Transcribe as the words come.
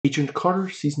Agent Carter,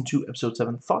 Season 2, Episode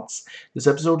 7 Thoughts. This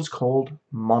episode is called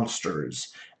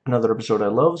Monsters. Another episode I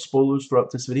love. Spoilers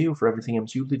throughout this video for everything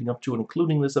MCU leading up to and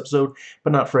including this episode,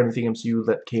 but not for anything MCU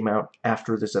that came out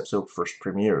after this episode first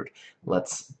premiered.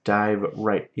 Let's dive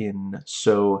right in.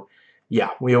 So,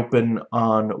 yeah, we open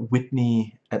on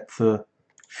Whitney at the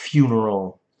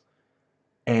funeral,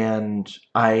 and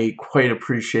I quite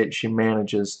appreciate she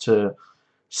manages to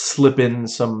slip in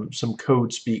some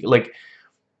code speak. Like,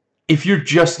 if you're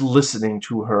just listening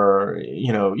to her,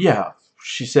 yeah,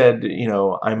 she said,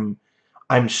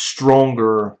 I'm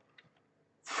stronger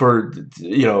for,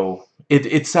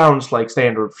 it sounds like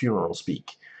standard funeral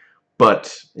speak,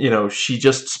 but, she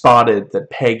just spotted that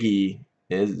Peggy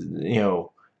is,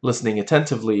 listening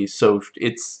attentively, so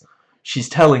she's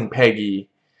telling Peggy,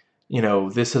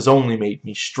 this has only made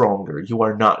me stronger. You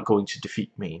are not going to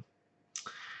defeat me.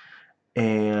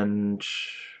 And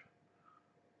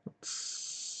let's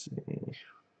see.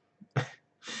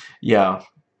 Yeah.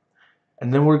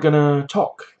 And then we're gonna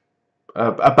talk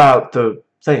about the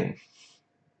thing.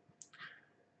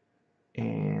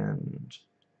 And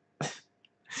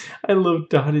I love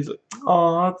Donnie's like,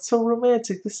 "Aw, it's so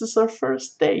romantic. This is our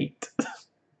first date."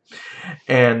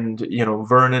 And,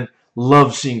 Vernon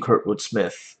loves seeing Kurtwood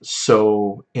Smith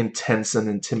so intense and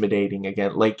intimidating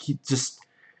again. Like, he just,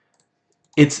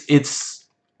 it's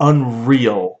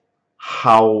unreal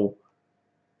how,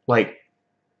 like,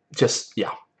 just,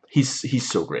 yeah. He's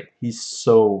so great. He's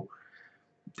so,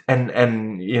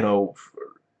 and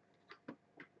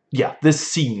yeah, this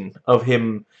scene of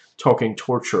him talking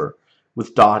torture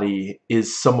with Dottie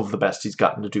is some of the best he's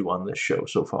gotten to do on this show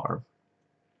so far.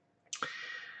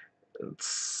 Let's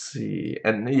see,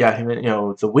 and yeah,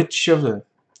 the witch of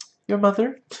your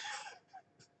mother,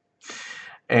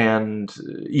 and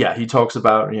yeah, he talks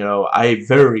about, I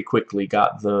very quickly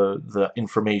got the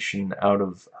information out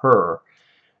of her,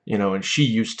 and she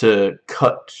used to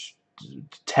cut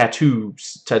tattooed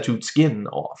skin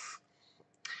off.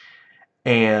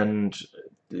 And,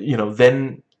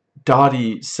 then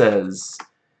Dottie says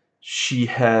she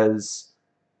has,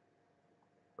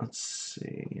 let's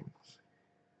see,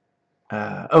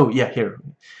 oh, yeah, here.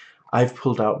 I've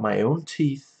pulled out my own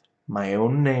teeth, my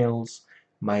own nails,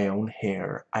 my own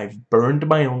hair. I've burned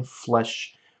my own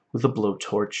flesh with a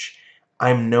blowtorch.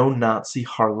 I'm no Nazi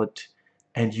harlot,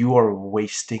 and you are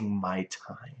wasting my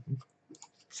time.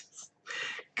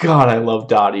 God, I love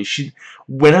Dottie.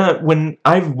 When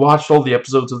I've watched all the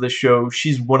episodes of this show,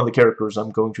 she's one of the characters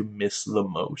I'm going to miss the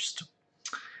most.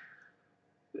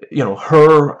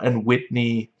 Her and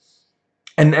Whitney,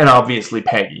 and obviously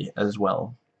Peggy as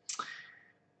well.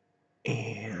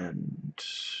 And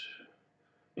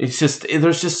it's just,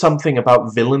 there's just something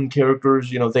about villain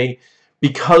characters.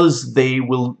 Because they're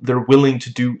willing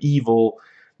to do evil.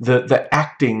 The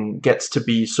acting gets to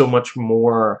be so much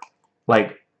more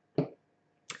like,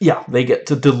 yeah, they get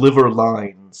to deliver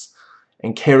lines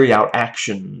and carry out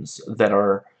actions that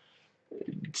are,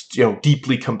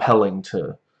 deeply compelling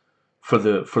for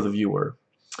the viewer.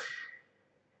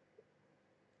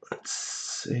 Let's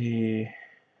see,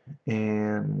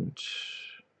 and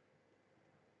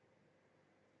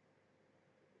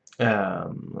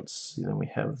let's see. Then we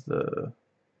have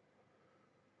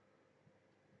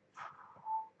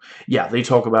yeah. They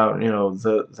talk about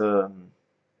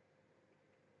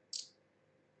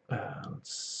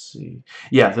let's see.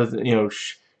 Yeah,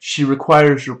 she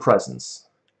requires your presence.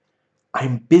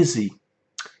 I'm busy.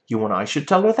 You want I should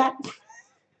tell her that?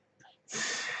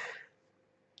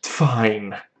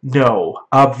 Fine. No,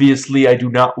 obviously I do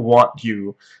not want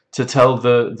you to tell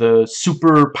the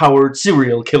super-powered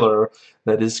serial killer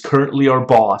that is currently our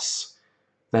boss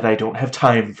that I don't have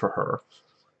time for her.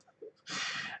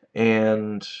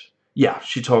 And yeah,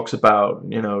 she talks about,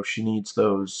 she needs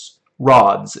those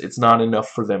rods. It's not enough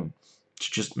for them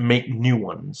to just make new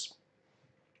ones.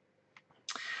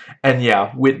 And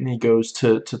yeah, Whitney goes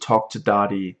to talk to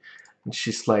Dottie, and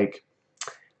she's like,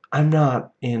 I'm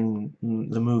not in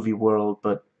the movie world,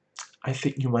 but I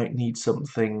think you might need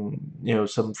something,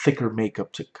 some thicker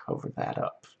makeup to cover that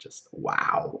up. Just,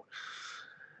 wow.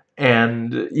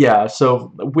 And, yeah,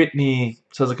 so Whitney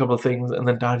says a couple of things, and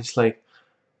then Dottie's like,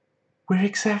 we're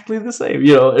exactly the same.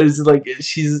 It's like,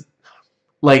 she's,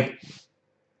 like,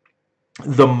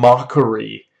 the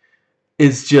mockery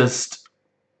is just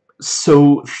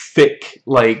so thick.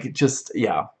 Like, just,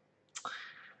 yeah.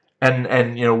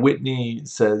 And Whitney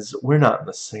says, we're not in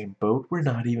the same boat. We're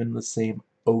not even in the same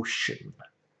ocean.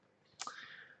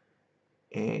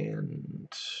 And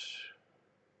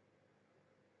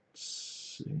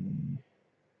let's see.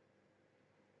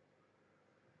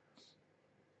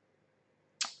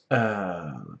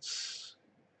 Let's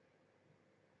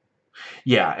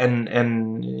yeah,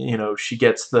 and you know, she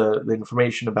gets the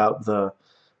information about the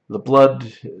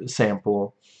blood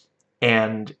sample,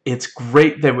 and it's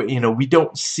great that you know, we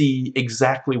don't see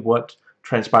exactly what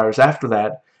transpires after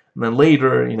that, and then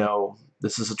later, you know,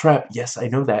 this is a trap. Yes, I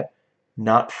know that.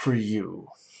 Not for you.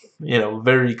 You know,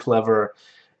 very clever.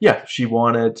 Yeah, she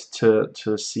wanted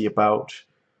to see about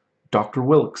Dr.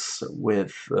 Wilkes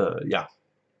with yeah,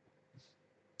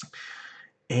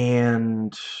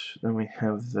 and then we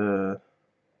have the,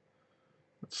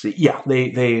 let's see, yeah, they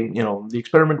you know, the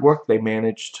experiment worked. They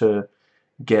managed to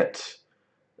get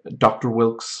Dr.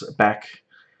 Wilkes back,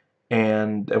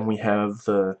 and we have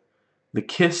the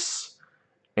kiss,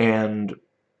 and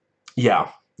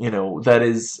yeah, you know, that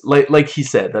is like he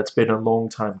said, that's been a long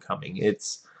time coming.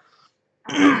 It's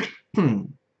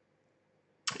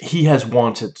he has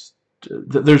wanted.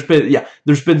 There's been, yeah,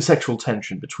 there's been sexual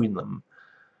tension between them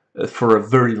for a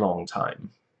very long time,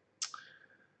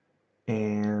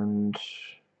 and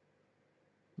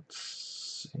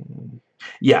let's see.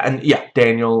 Yeah, and yeah,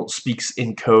 Daniel speaks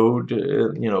in code,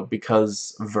 you know,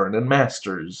 because Vernon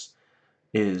Masters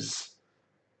is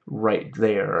right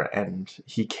there, and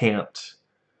he can't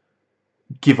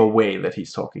give away that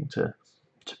he's talking to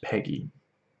Peggy.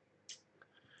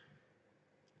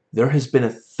 There has been a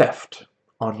theft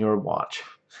on your watch.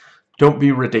 Don't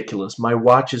be ridiculous. My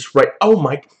watch is right. Oh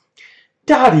my,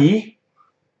 Daddy!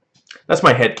 That's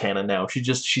my headcanon now.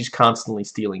 She's constantly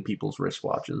stealing people's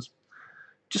wristwatches.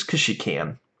 Just because she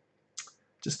can.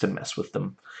 Just to mess with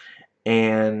them.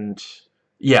 And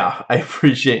yeah, I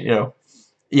appreciate, you know,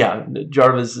 yeah,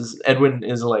 Edwin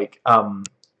is like,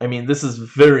 I mean, this is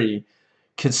very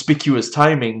conspicuous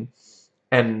timing,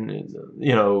 and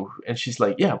you know, and she's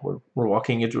like, yeah, we're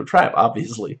walking into a trap,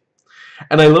 obviously.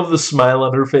 And I love the smile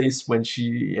on her face when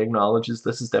she acknowledges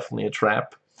this is definitely a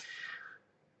trap.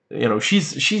 You know,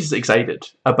 she's excited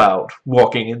about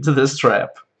walking into this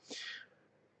trap,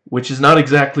 which is not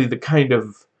exactly the kind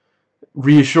of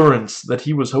reassurance that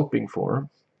he was hoping for.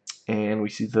 And we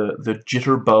see the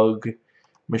jitterbug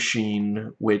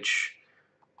machine, which,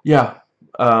 yeah,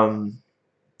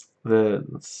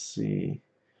 let's see.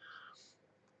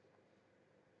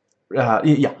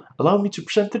 Yeah, allow me to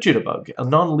present the jitterbug, a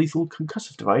non-lethal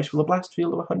concussive device with a blast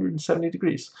field of 170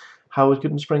 degrees. How it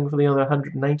couldn't spring for the other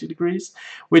 190 degrees?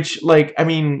 Which, like, I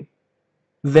mean,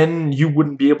 then you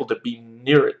wouldn't be able to be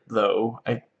near it, though.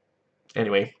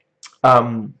 Anyway,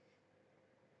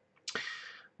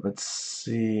 let's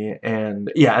see, and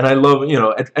yeah, and I love, you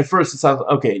know, at first it sounds,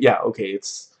 okay, yeah, okay,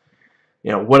 it's,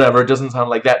 you know, whatever, it doesn't sound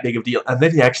like that big of a deal, and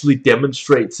then he actually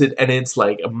demonstrates it, and it's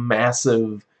like a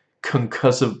massive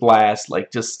concussive blast,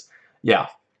 like, just, yeah.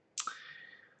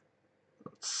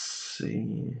 Let's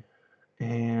see,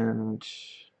 and,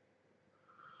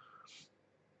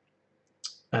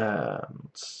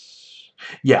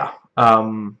 yeah,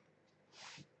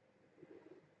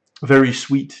 very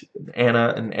sweet,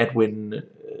 Anna and Edwin,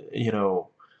 you know,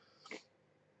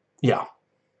 yeah.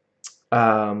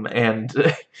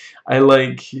 And I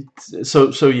like,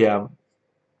 so yeah,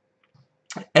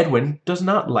 Edwin does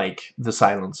not like the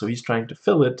silence, so he's trying to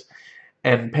fill it,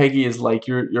 and Peggy is like,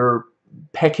 you're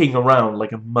pecking around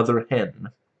like a mother hen.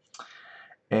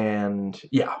 And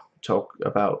yeah, talk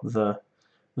about the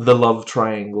love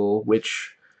triangle,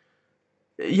 which,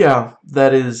 yeah,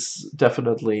 that is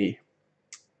definitely,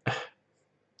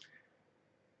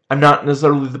 I'm not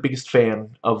necessarily the biggest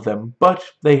fan of them, but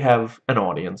they have an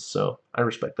audience, so I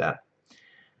respect that.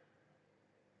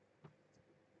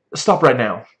 Stop right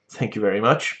now. Thank you very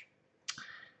much.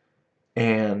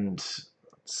 And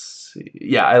let's see.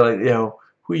 Yeah, I like, you know,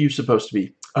 who are you supposed to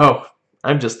be? Oh,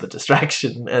 I'm just the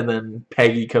distraction. And then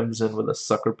Peggy comes in with a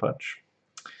sucker punch.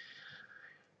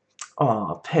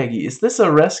 Aw, Peggy, is this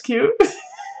a rescue?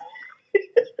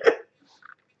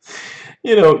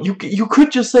 You know, you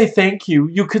could just say thank you.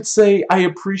 You could say, I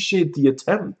appreciate the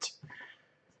attempt.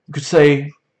 You could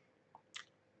say,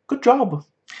 good job.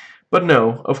 But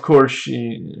no, of course,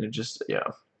 she just, yeah.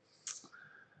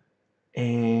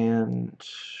 And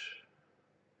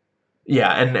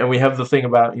yeah, and we have the thing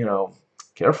about, you know,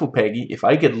 careful, Peggy, if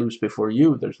I get loose before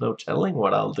you, there's no telling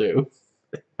what I'll do.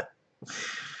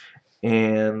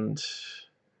 And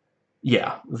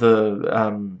yeah,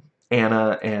 the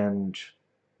Anna and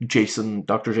Jason,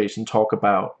 Dr. Jason talk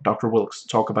about, Dr. Wilkes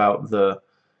talk about the,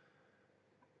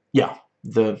 yeah,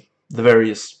 the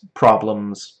various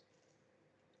problems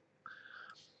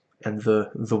and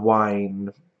the wine.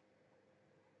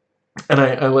 And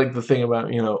I like the thing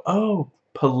about, you know, oh,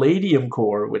 palladium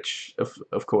core, which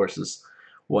of course is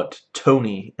what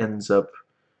Tony ends up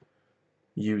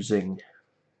using.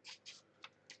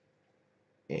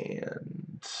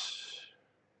 And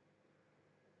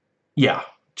yeah,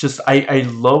 just I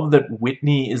love that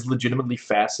Whitney is legitimately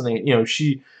fascinated. You know,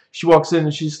 she walks in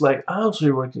and she's like, "Oh, so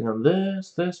you're working on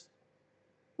this?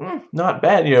 Not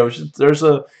bad." You know, there's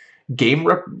a game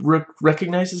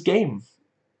recognizes game.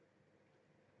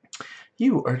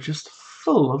 You are just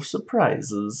full of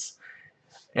surprises.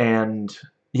 And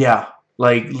yeah,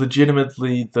 like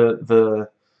legitimately the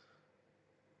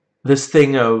this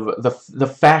thing of the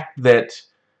fact that,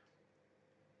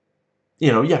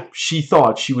 you know, yeah, she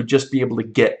thought she would just be able to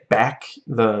get back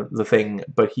the thing,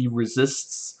 but he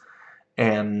resists.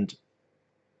 And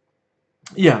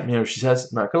yeah, you know, she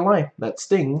says, "Not gonna lie, that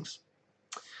stings."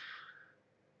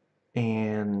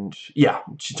 And yeah,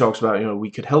 she talks about, you know,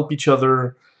 we could help each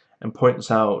other, and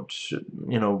points out,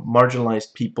 you know,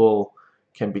 marginalized people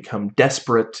can become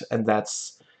desperate, and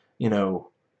that's, you know,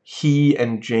 he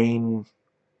and Jane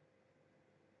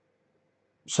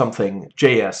something,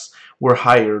 JS, were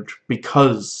hired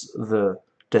because the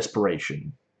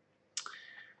desperation.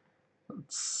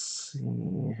 Let's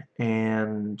see,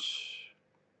 and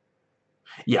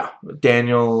yeah,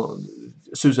 Daniel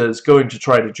Souza is going to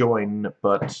try to join,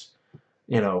 but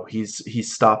you know,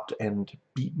 he's stopped and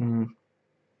beaten.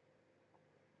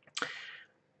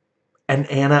 And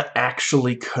Anna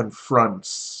actually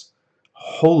confronts.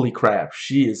 Holy crap,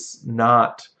 she is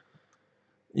not.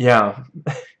 Yeah,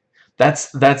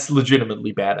 that's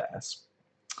legitimately badass.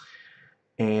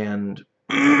 And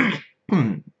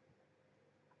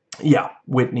yeah,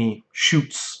 Whitney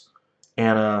shoots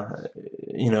Anna,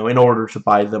 you know, in order to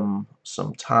buy them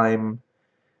some time.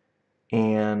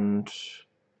 And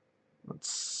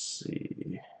let's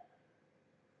see,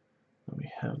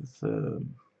 we have the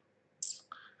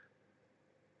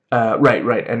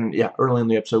right, and yeah, early in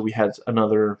the episode we had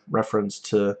another reference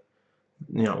to,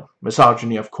 you know,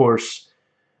 misogyny. Of course,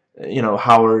 you know,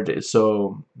 Howard is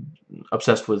so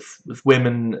obsessed with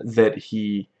women that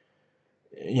he,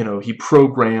 you know, he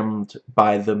programmed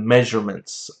by the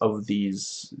measurements of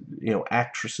these, you know,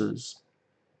 actresses.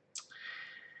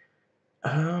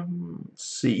 Let's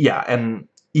see, yeah, and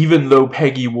even though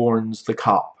Peggy warns the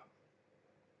cop,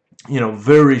 you know,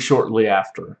 very shortly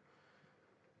after,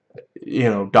 you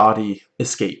know, Dottie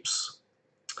escapes.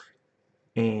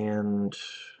 And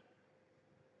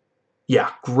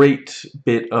yeah, great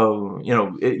bit of, you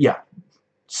know, yeah,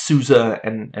 Sousa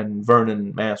and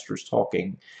Vernon Masters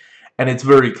talking, and it's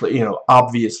very clear, you know,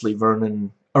 obviously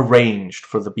Vernon arranged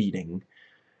for the beating,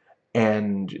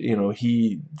 and you know,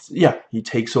 he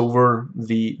takes over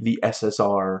the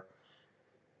SSR,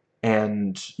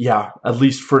 and yeah, at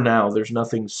least for now, there's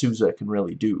nothing Sousa can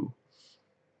really do.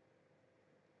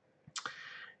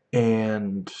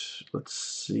 And let's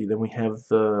see, then we have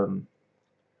the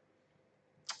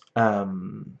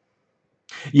um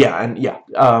yeah, and yeah,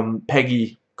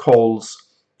 Peggy calls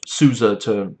Sousa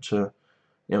to you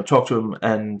know, talk to him,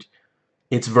 and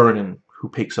it's Vernon who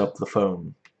picks up the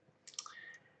phone.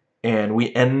 And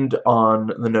we end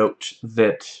on the note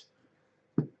that,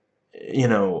 you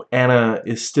know, Anna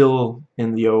is still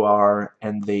in the OR,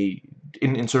 and they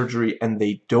in surgery, and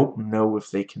they don't know if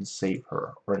they can save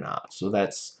her or not. So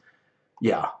that's,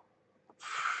 yeah.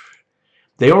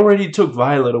 They already took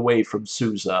Violet away from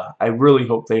Sousa. I really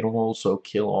hope they don't also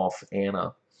kill off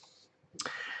Anna.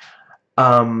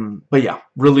 But yeah,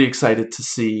 really excited to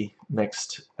see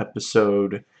next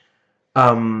episode.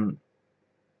 Um,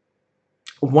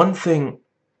 One thing,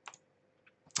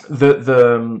 the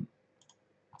the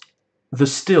the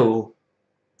still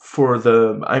for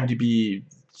the IMDb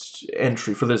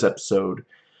entry for this episode,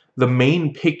 the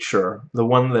main picture, the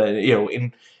one that, you know,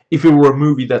 in, if it were a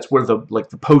movie, that's where the, like,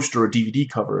 the poster or DVD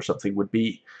cover or something would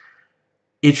be.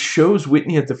 It shows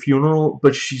Whitney at the funeral,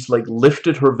 but she's like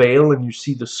lifted her veil, and you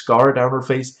see the scar down her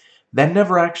face. That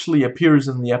never actually appears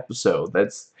in the episode.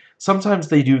 That's, sometimes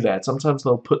they do that. Sometimes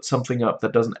they'll put something up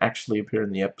that doesn't actually appear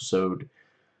in the episode.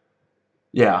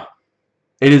 Yeah,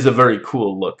 it is a very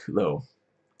cool look though.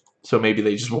 So maybe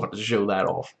they just wanted to show that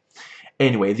off.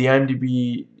 Anyway, the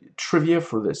IMDb trivia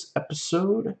for this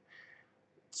episode. Let's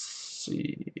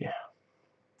see.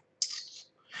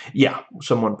 Yeah,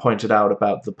 someone pointed out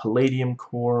about the palladium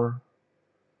core,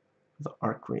 the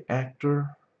arc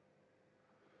reactor,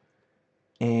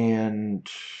 and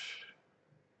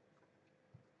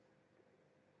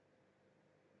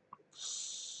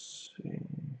let's see.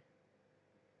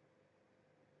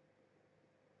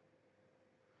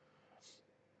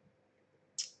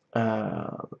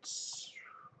 Let's.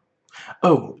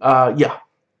 Oh, yeah.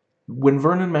 When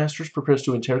Vernon Masters prepares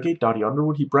to interrogate Dottie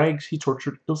Underwood, he brags he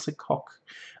tortured Ilse Koch,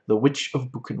 The Witch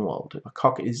of Buchenwald.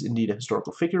 Koch is indeed a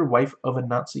historical figure, wife of a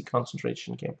Nazi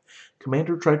concentration camp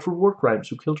commander tried for war crimes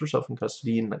who killed herself in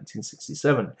custody in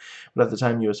 1967. But at the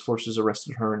time U.S. forces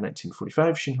arrested her in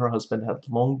 1945, she and her husband had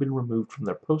long been removed from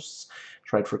their posts,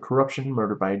 tried for corruption, and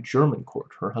murdered by a German court.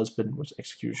 Her husband was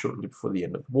executed shortly before the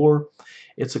end of the war.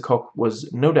 Koch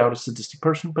was no doubt a sadistic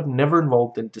person, but never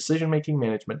involved in decision-making,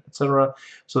 management, etc.,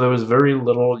 so there was very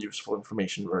little useful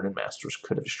information Vernon Masters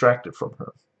could have extracted from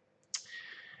her.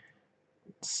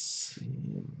 Let's see.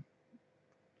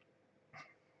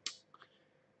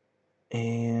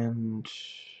 And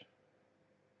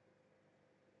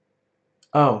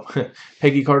oh,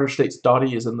 Peggy Carter states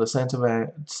Dottie is in the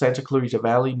Santa Clarita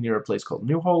Valley near a place called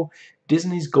Newhall.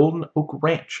 Disney's Golden Oak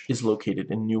Ranch is located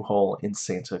in Newhall in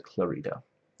Santa Clarita.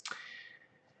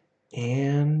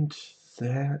 And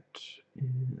that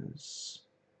is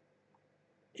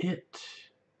it.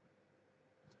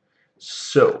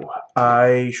 So,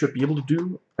 I should be able to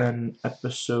do an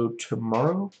episode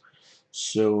tomorrow.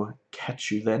 So,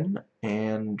 catch you then.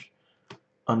 And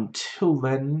until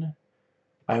then,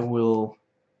 I will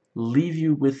leave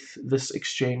you with this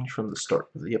exchange from the start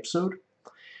of the episode.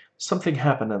 Something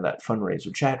happened in that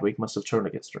fundraiser. Chadwick must have turned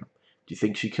against her. Do you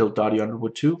think she killed Dottie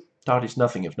Underwood too? Dottie's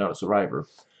nothing if not a survivor.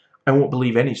 I won't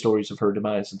believe any stories of her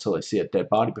demise until I see a dead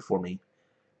body before me.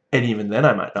 And even then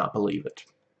I might not believe it.